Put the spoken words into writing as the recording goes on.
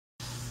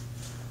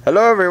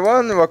Hello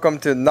everyone, welcome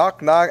to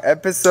Knock Knock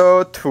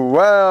episode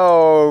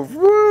 12.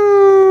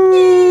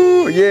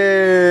 Woo!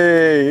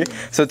 Yay!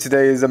 So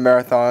today is the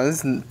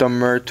marathon's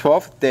number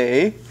 12th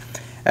day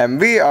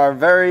and we are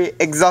very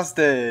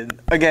exhausted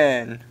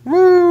again.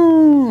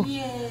 Woo!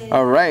 Yay!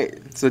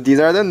 Alright, so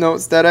these are the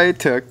notes that I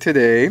took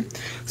today.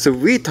 So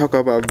we talk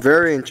about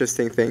very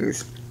interesting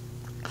things.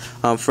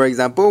 For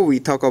example, we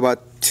talk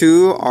about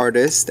two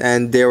artists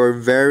and they were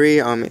very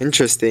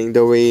interesting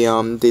the way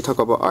they talk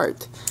about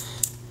art.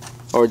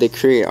 Or they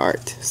create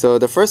art. So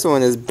the first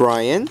one is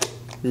Brian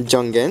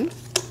Jungen.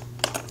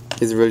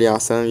 He's really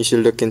awesome. You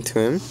should look into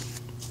him.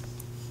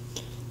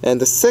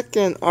 And the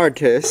second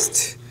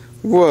artist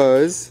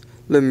was,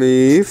 let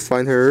me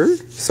find her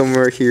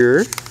somewhere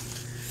here.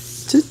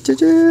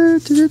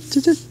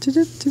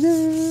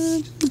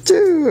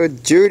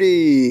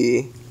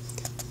 Judy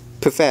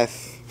Pfeff.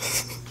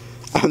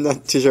 I'm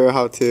not too sure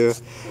how to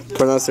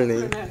pronounce her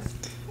name.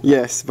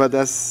 Yes, but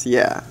that's,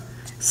 yeah.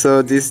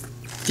 So these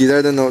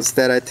are the notes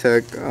that I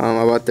took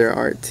about their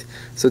art.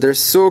 So they're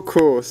so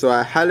cool. So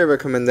I highly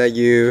recommend that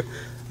you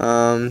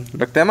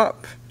look them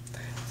up.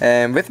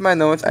 And with my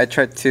notes, I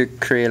tried to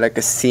create like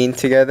a scene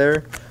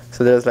together.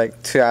 So there's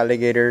like two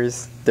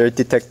alligators. They're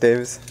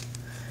detectives,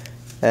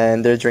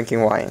 and they're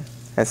drinking wine.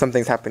 And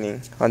something's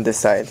happening on this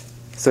side.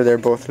 So they're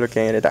both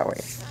looking at it that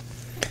way.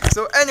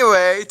 So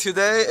anyway,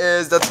 today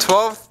is the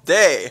 12th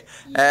day,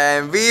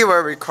 and we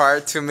were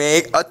required to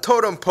make a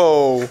totem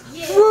pole.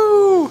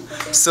 Woo!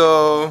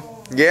 So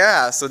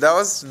yeah, so that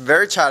was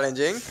very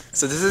challenging.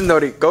 So this is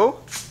Noriko.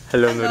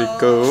 Hello,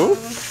 Noriko.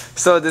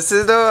 So this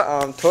is the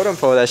totem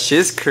pole that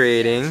she's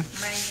creating.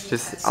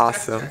 Just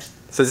awesome.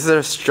 So this is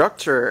her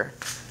structure.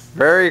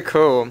 Very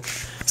cool.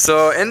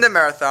 So in the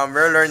marathon,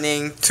 we're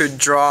learning to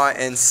draw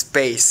in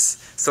space.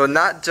 So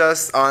not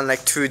just on like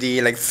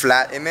 2D, like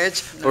flat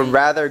image, but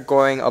rather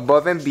going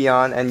above and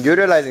beyond and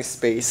utilizing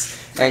space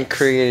and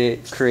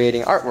creating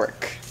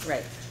artwork.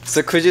 Right.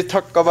 So could you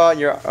talk about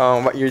your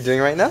what you're doing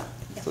right now?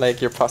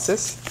 Like your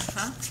process?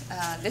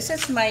 This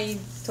is my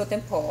totem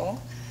pole,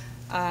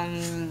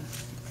 and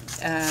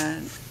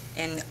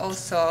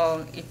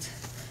also it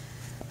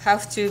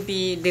have to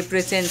be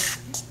represent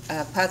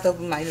part of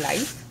my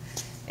life.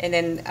 And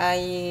then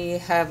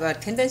I have a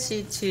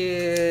tendency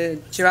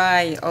to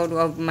dry all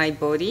of my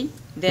body.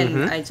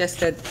 Then I just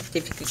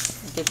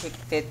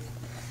depicted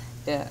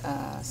the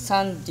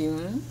sun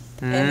dune,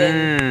 and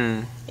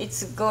then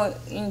it's go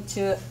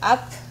into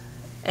up.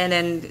 And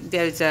then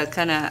there's a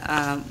kind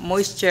of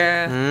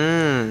moisture,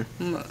 kind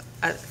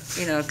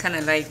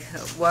of like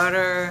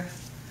water,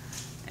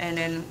 and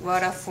then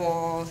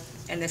waterfall,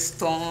 and a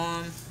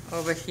storm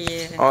over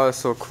here. Oh, that's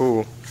so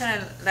cool.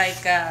 Kind of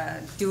like a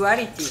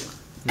duality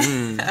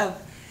of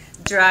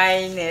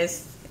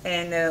dryness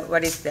and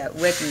what is that,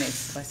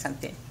 wetness or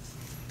something.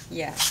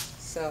 Yeah,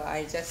 so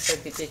I just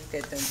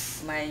depicted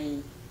my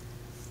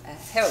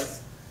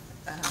health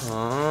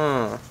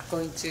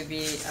going to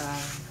be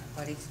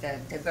what is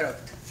that,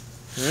 developed.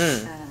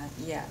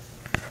 Yeah,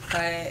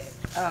 but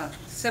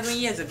 7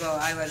 years ago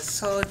I was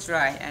so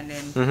dry and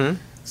then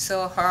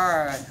so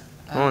hard.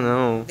 Oh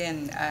no.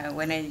 Then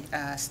when I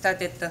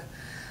started the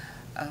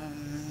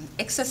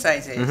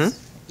exercises,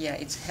 yeah,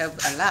 it's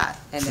helped a lot,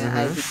 and then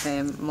I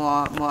became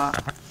more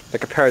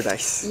like a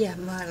paradise. Yeah,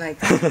 more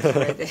like a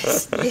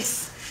paradise.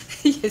 Yes,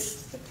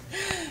 yes.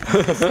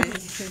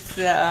 It's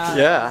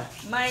Yeah.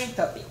 my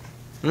topic.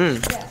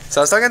 Yeah.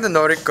 So I was talking to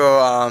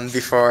Noriko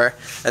before,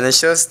 and then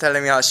she was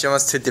telling me how she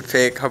wants to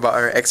depict about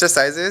her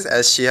exercises,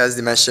 as she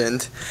has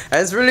mentioned.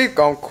 And it's really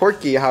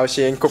quirky how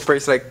she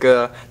incorporates like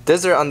a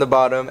desert on the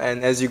bottom,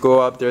 and as you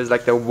go up, there's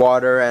like the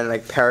water and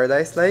like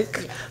paradise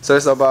like. Yeah. So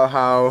it's about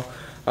how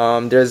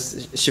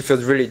she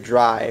feels really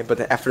dry, but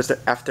then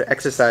after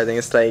exercising,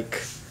 it's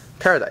like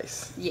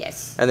paradise.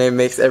 Yes. And it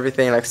makes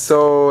everything like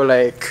so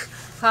like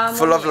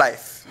full of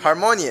life,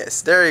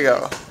 harmonious. There you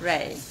go.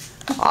 Right.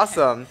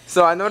 Awesome.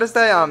 So I noticed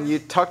that you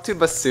talked to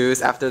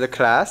Bassous after the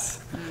class.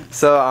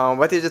 So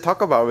what did you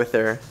talk about with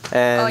her?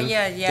 And oh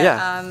yeah.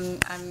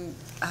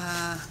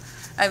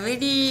 I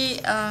really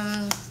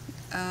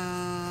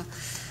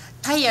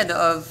tired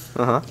of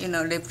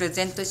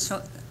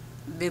representational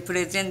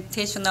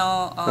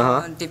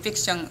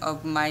depiction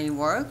of my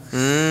work,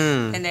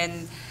 and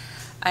then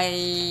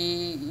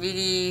I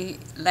really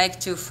like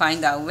to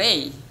find a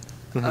way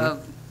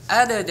of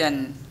other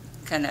than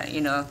kind of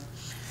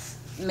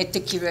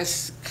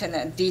meticulous kind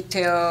of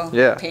detail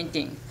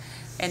painting.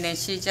 And then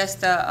she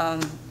just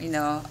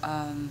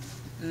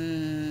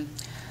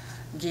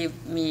give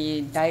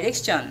me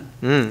direction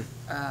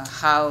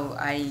how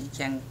I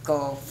can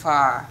go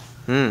far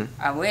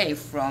away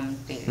from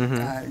the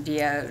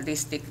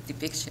realistic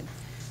depiction.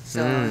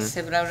 So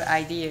several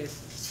ideas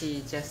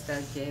she just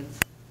gave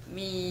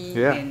me,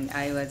 and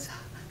I was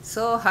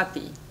so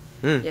happy.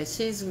 Yeah,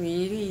 she's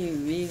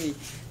really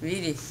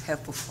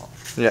helpful.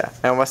 Yeah,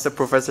 and what's the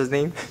professor's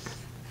name?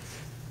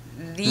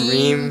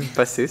 Reem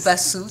Bassous.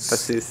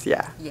 Bassous,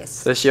 yeah. Yes.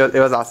 So it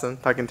was awesome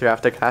talking to her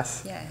after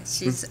class. Yeah,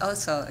 she's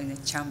also in a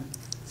charming.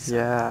 So,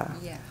 yeah.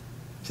 Yeah.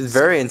 She's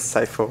very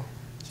insightful.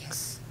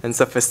 Yes. and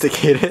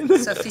sophisticated.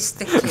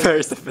 Sophisticated.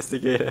 Very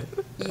sophisticated.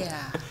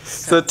 Yeah.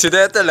 So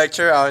today at the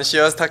lecture, she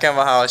was talking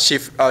about how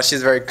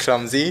she's very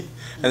clumsy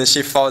and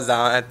she falls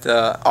down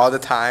all the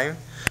time.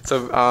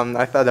 So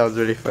I thought that was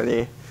really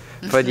funny.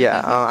 But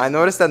yeah, I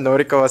noticed that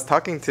Noriko was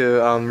talking to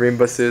Reem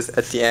Bassous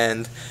at the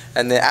end,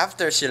 and then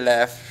after she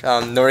left,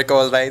 Noriko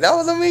was like, "That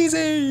was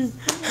amazing!"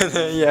 And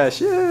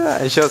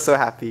then, and she was so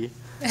happy.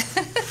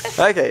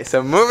 Okay,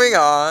 so moving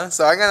on.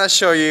 So I'm gonna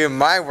show you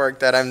my work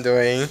that I'm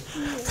doing.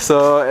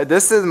 So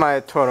this is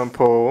my totem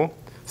pole.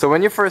 So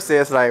when you first see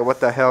it, it's like,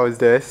 what the hell is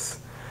this?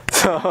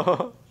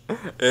 So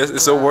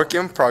it's a work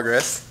in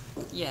progress.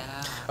 Yeah.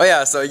 Oh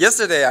yeah, so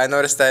yesterday I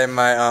noticed that in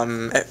my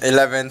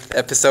 11th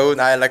episode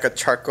I had like a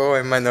charcoal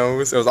in my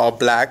nose. It was all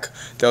black.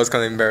 That was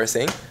kind of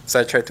embarrassing. So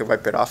I tried to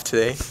wipe it off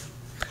today.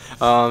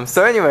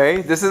 So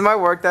anyway, this is my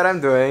work that I'm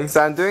doing.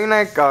 So I'm doing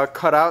like a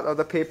cutout of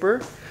the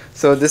paper.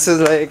 So this is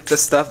like the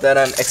stuff that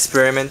I'm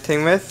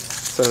experimenting with.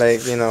 So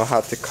like, you know,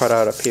 how to cut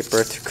out a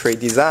paper to create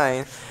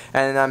design.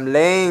 And I'm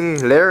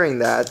layering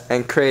that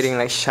and creating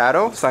like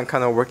shadow. So I'm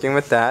kind of working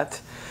with that.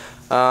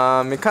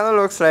 It kind of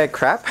looks like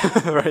crap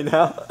right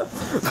now,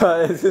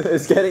 but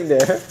it's getting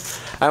there.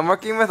 I'm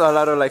working with a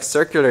lot of like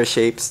circular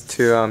shapes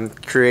to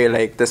create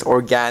like this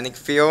organic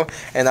feel,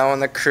 and I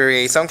want to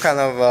create some kind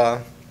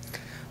of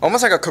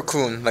almost like a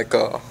cocoon, like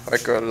a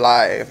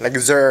live, like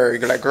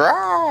Zerg, like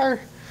rawr.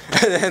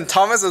 And then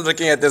Thomas was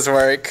looking at this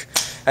work,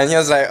 and he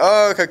was like,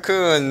 "Oh,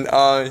 cocoon,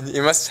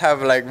 you must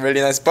have like really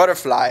nice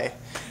butterfly."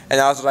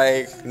 And I was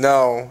like,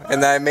 "No,"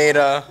 and I made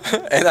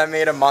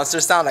a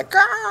monster sound like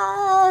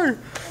rawr.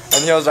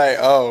 And he was like,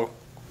 "Oh,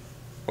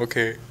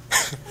 okay."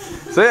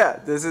 So yeah,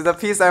 this is the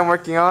piece I'm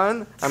working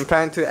on. I'm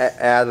planning to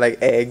add like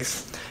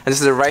eggs. And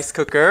this is a rice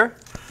cooker.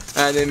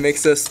 And it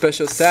makes a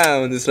special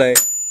sound. It's like,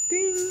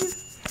 ding.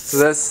 So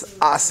that's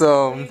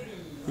awesome.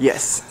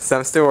 Yes, so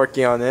I'm still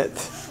working on it.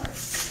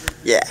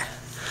 Yeah.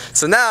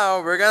 So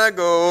now we're gonna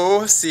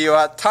go see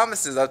what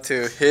Thomas is up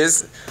to.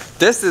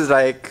 This is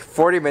like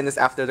 40 minutes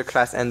after the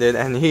class ended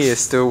and he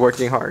is still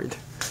working hard.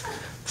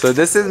 So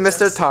this is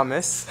Mr.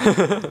 Thomas.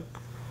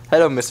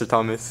 Hello, Mr.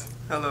 Thomas.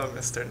 Hello,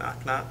 Mr.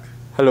 Knock Knock.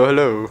 Hello,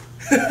 hello.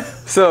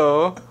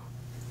 So,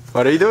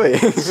 what are you doing?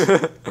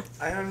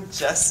 I am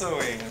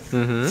gessoing.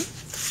 Mm-hmm.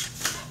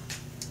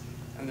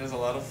 And there's a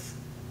lot of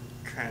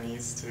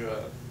crannies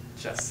to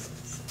gesso.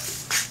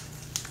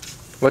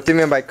 What do you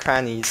mean by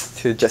crannies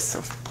to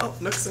gesso? Oh,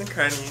 nooks and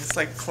crannies,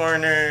 like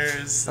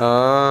corners,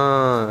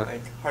 Oh.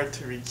 like hard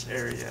to reach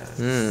areas.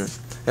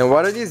 And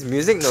what are these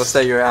music notes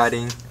that you're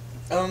adding?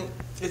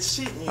 It's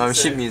sheet music.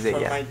 Sheet music,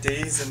 from yeah. my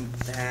days in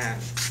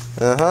band.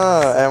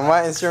 And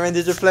what instrument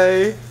did you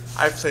play?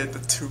 I played the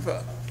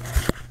tuba.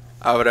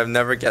 I would have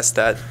never guessed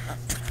that.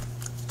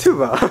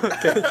 Tuba.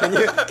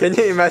 Can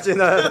you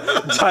imagine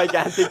a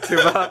gigantic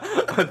tuba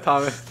on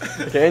Thomas?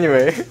 Okay,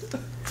 anyway.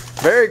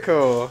 Very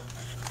cool.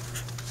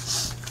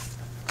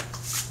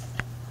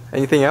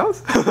 Anything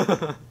else?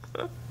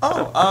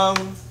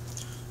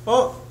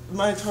 Well,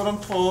 my totem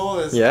pole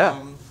is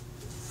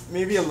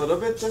maybe a little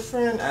bit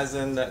different, as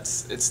in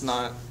it's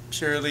not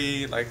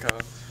purely like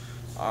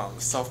a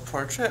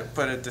self-portrait,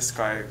 but it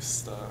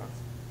describes the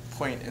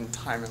point in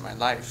time in my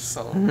life,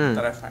 so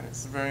that I find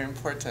is very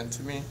important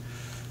to me.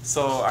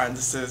 So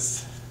this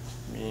is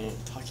me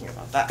talking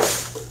about that.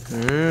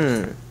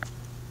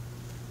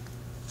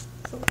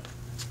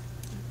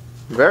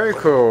 Very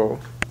cool.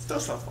 Still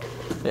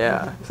self-portrait.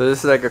 Yeah, so this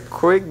is like a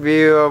quick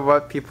view of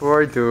what people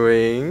are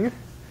doing.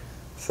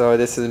 So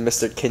this is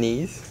Mr.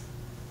 Kenny's.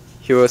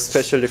 He was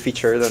specially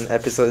featured on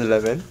episode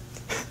 11.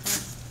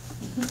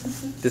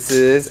 This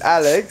is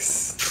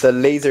Alex, the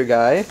laser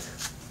guy.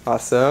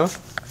 Awesome.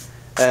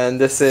 And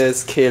this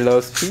is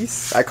Kalo's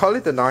piece. I call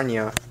it the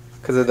Narnia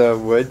because of the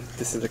wood.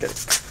 This is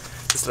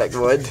it's like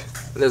wood.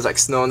 There's like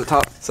snow on the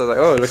top. So I was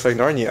like, oh, it looks like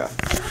Narnia.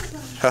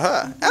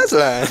 Haha,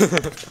 Aslan.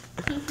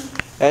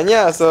 And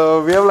yeah,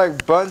 so we have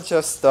like bunch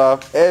of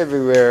stuff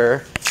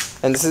everywhere.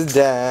 And this is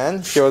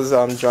Dan. He was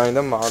drawing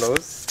the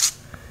models.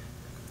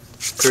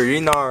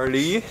 Pretty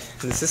gnarly.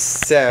 This is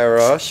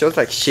Sarah. She was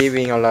like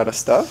shaving a lot of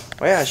stuff.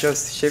 Oh yeah, she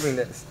was shaving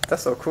this.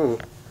 That's so cool.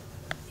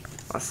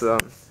 Awesome.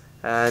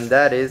 And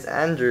that is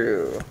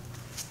Andrew.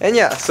 And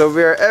yeah, so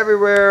we're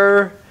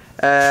everywhere.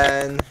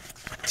 And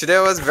today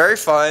was very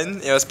fun.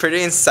 It was pretty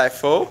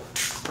insightful,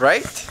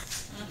 right?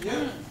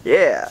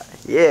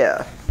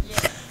 Yeah.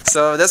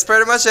 So that's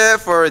pretty much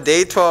it for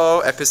day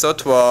 12, episode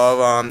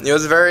 12. It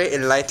was very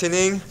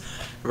enlightening.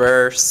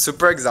 We're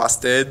super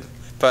exhausted,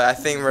 but I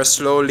think we're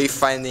slowly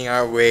finding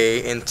our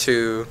way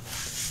into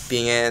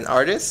being an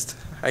artist,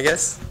 I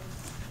guess.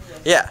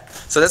 Yeah,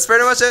 so that's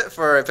pretty much it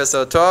for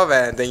episode 12,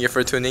 and thank you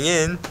for tuning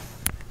in.